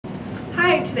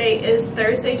Hi, today is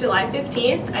Thursday, July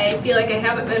 15th. I feel like I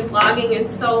haven't been vlogging in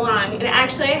so long, and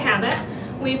actually I haven't.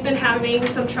 We've been having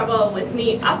some trouble with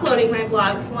me uploading my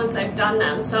vlogs once I've done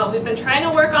them, so we've been trying to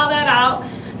work all that out.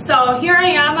 So here I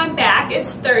am, I'm back.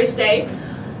 It's Thursday.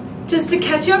 Just to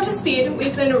catch you up to speed,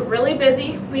 we've been really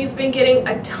busy. We've been getting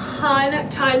a ton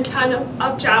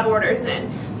of job orders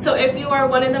in. So if you are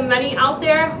one of the many out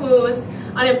there whose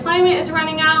unemployment is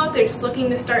running out, they're just looking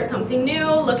to start something new,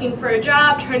 looking for a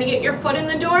job, trying to get your foot in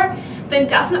the door, then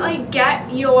definitely get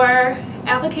your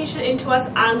application into us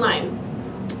online.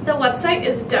 The website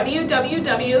is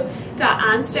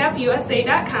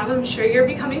www.onstaffusa.com. I'm sure you're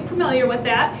becoming familiar with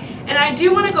that. And I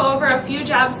do want to go over a few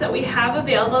jobs that we have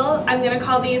available. I'm going to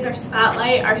call these our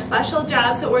spotlight, our special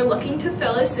jobs that we're looking to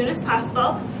fill as soon as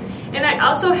possible. And I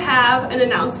also have an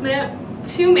announcement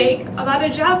to make about a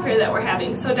job fair that we're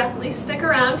having. So definitely stick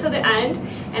around to the end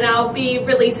and I'll be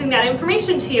releasing that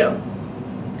information to you.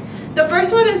 The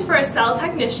first one is for a cell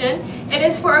technician. It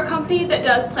is for a company that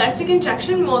does plastic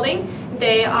injection molding.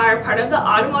 They are part of the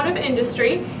automotive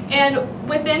industry, and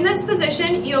within this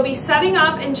position you'll be setting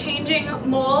up and changing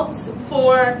molds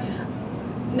for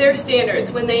their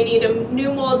standards. When they need a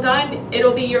new mold done,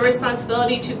 it'll be your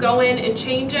responsibility to go in and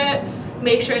change it,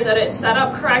 make sure that it's set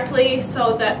up correctly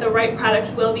so that the right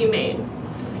product will be made.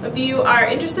 If you are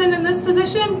interested in this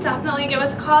position, definitely give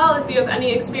us a call. If you have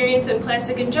any experience in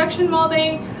plastic injection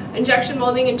molding in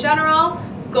general,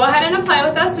 go ahead and apply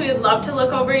with us. We would love to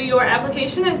look over your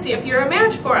application and see if you're a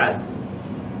match for us.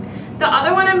 The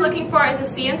other one I'm looking for is a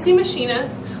CNC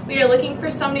machinist. We are looking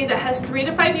for somebody that has 3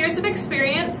 to 5 years of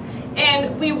experience,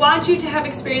 and we want you to have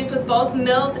experience with both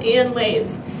mills and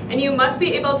lathes. And you must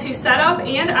be able to set up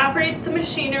and operate the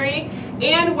machinery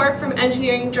and work from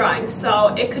engineering drawings.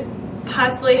 So it could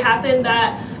possibly happen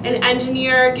that an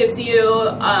engineer gives you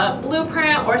a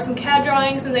blueprint or some CAD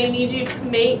drawings and they need you to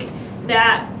make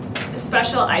that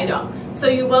special item. So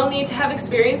you will need to have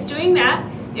experience doing that.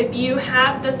 If you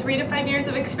have the 3 to 5 years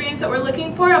of experience that we're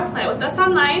looking for, apply with us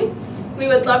online. We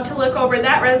would love to look over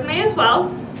that resume as well.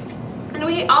 And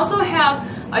we also have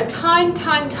a ton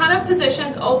of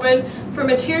positions open for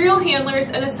material handlers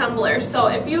and assemblers. So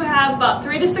if you have about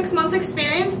 3 to 6 months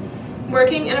experience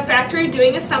working in a factory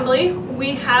doing assembly,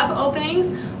 we have openings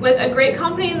with a great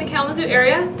company in the Kalamazoo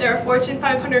area. They're a Fortune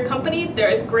 500 company. There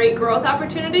is great growth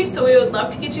opportunity, so we would love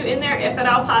to get you in there if at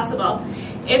all possible.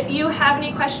 If you have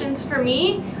any questions for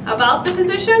me about the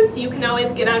positions, you can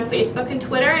always get on Facebook and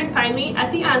Twitter and find me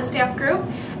at the OnStaff group.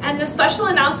 And the special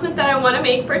announcement that I want to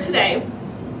make for today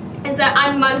is that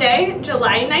on Monday,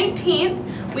 July 19th,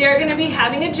 we are going to be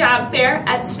having a job fair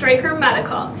at Stryker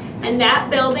Medical. And that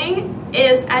building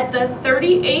is at the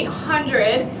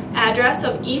 3800 address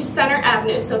of East Center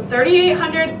Avenue. So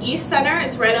 3800 East Center,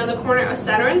 it's right on the corner of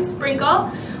Center and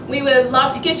Sprinkle. We would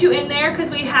love to get you in there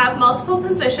because we have multiple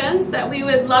positions that we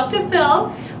would love to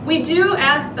fill. We do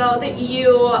ask though that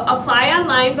you apply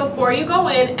online before you go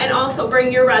in and also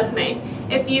bring your resume.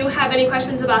 If you have any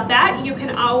questions about that, you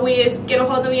can always get a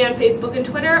hold of me on Facebook and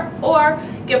Twitter or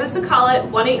give us a call at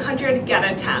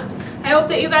 1-800-GET-A-TEMP. I hope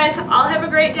that you guys all have a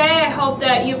great day. I hope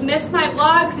that you've missed my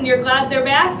vlogs and you're glad they're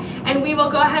back. And we will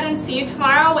go ahead and see you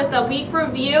tomorrow with a week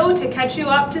review to catch you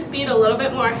up to speed a little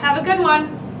bit more. Have a good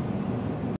one.